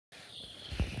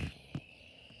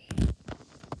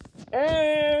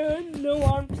And no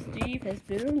Armed Steve has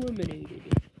been eliminated.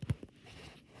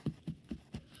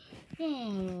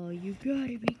 Oh, you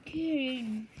gotta be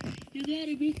kidding. You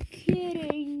gotta be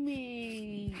kidding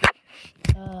me.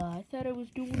 I thought I was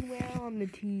doing well on the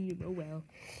team. Oh well.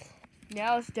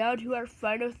 Now it's down to our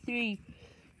final three.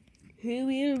 Who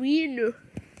will win?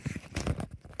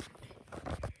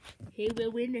 Who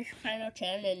will win this final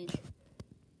challenge?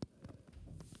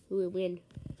 Who will win?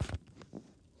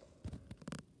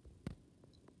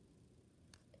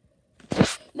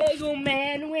 Lego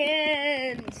Man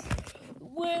wins!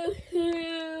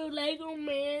 Woohoo! Lego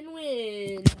Man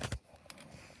wins!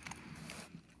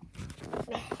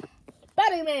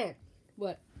 Bunny Man!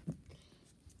 What?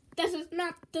 This is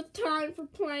not the time for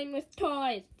playing with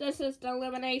toys. This is the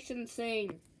elimination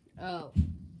scene. Oh.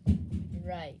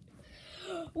 Right.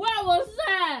 What was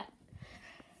that?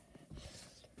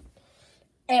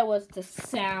 It was the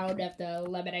sound of the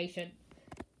elimination.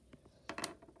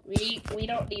 We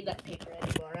don't need that paper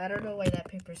anymore. I don't know why that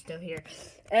paper's still here.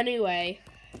 Anyway.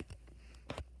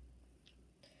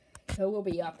 Who will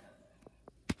be up?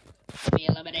 Be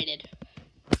eliminated.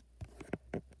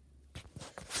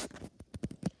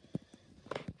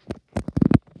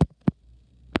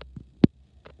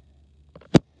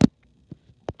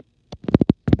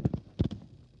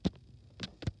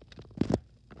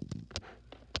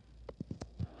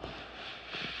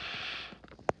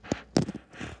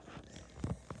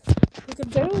 You can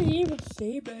barely even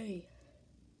see me.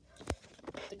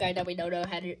 The guy that we don't know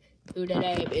who the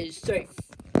name is safe.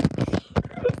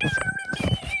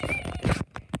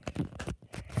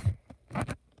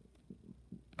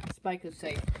 Spike is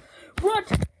safe. What?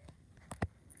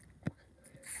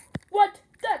 What?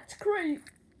 That's crazy.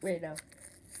 Wait, no.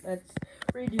 Let's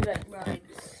redo that line.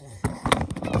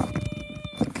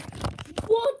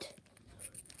 What?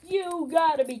 You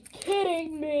gotta be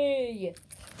kidding me.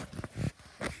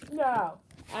 No,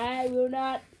 I will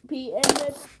not be in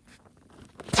this.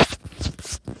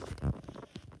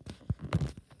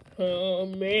 Oh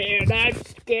man, I'm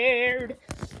scared.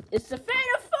 It's the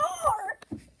Final Four.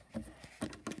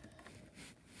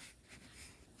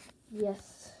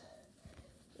 Yes,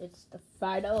 it's the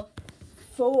Final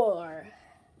Four.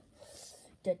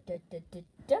 Da, da, da, da,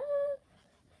 da.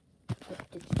 Da,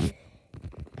 da, da.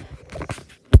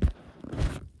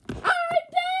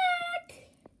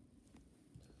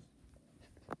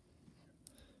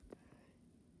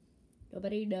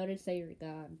 Nobody noticed that you're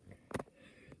gone.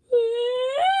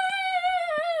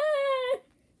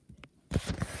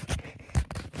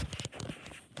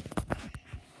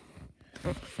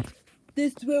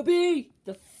 This will be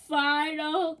the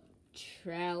final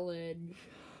challenge.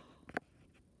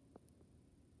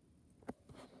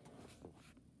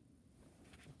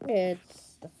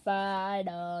 It's the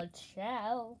final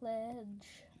challenge.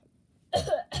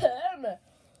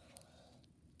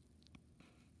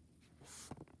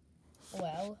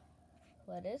 Well,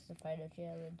 what is the final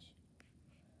challenge?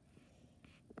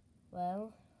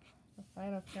 Well, the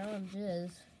final challenge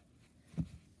is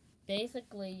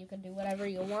basically you can do whatever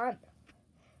you want.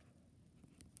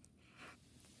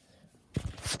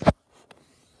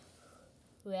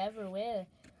 Whoever wins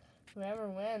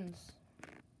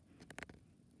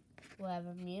will have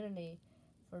immunity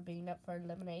for being up for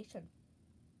elimination.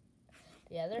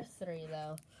 The other three,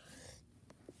 though,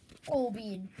 will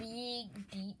be in big,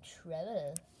 deep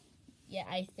trouble. Yeah,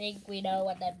 I think we know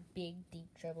what that big,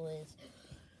 deep trouble is.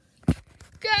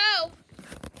 Go!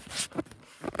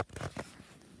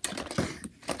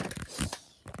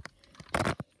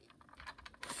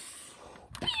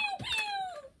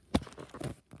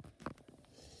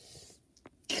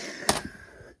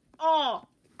 Oh!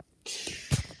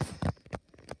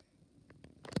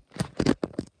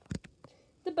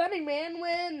 The Bunny Man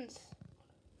wins!